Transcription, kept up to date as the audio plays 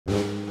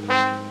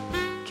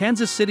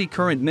Kansas City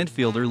current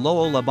midfielder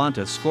Lo'eau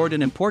LaBonta scored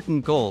an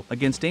important goal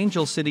against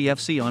Angel City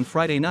FC on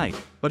Friday night,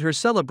 but her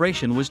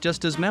celebration was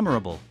just as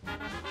memorable.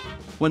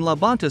 When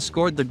LaBonta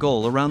scored the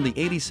goal around the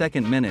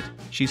 82nd minute,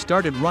 she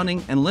started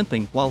running and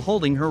limping while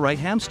holding her right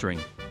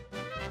hamstring.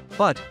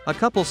 But, a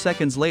couple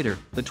seconds later,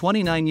 the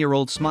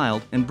 29-year-old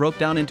smiled and broke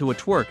down into a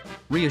twerk,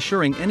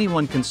 reassuring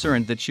anyone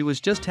concerned that she was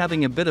just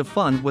having a bit of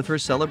fun with her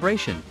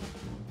celebration.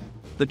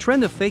 The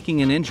trend of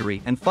faking an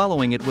injury and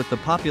following it with the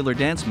popular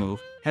dance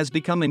move has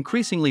become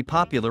increasingly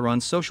popular on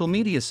social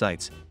media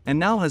sites, and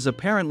now has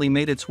apparently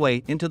made its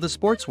way into the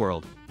sports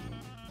world.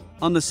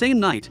 On the same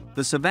night,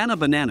 the Savannah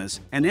Bananas,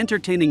 an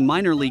entertaining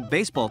minor league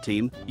baseball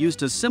team,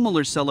 used a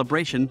similar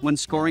celebration when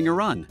scoring a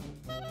run.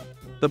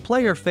 The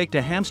player faked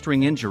a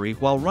hamstring injury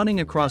while running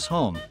across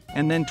home,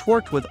 and then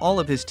twerked with all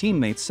of his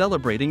teammates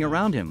celebrating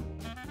around him.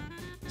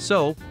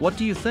 So, what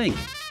do you think?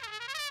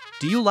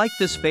 Do you like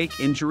this fake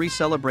injury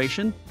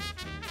celebration?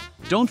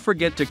 Don't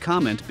forget to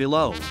comment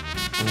below.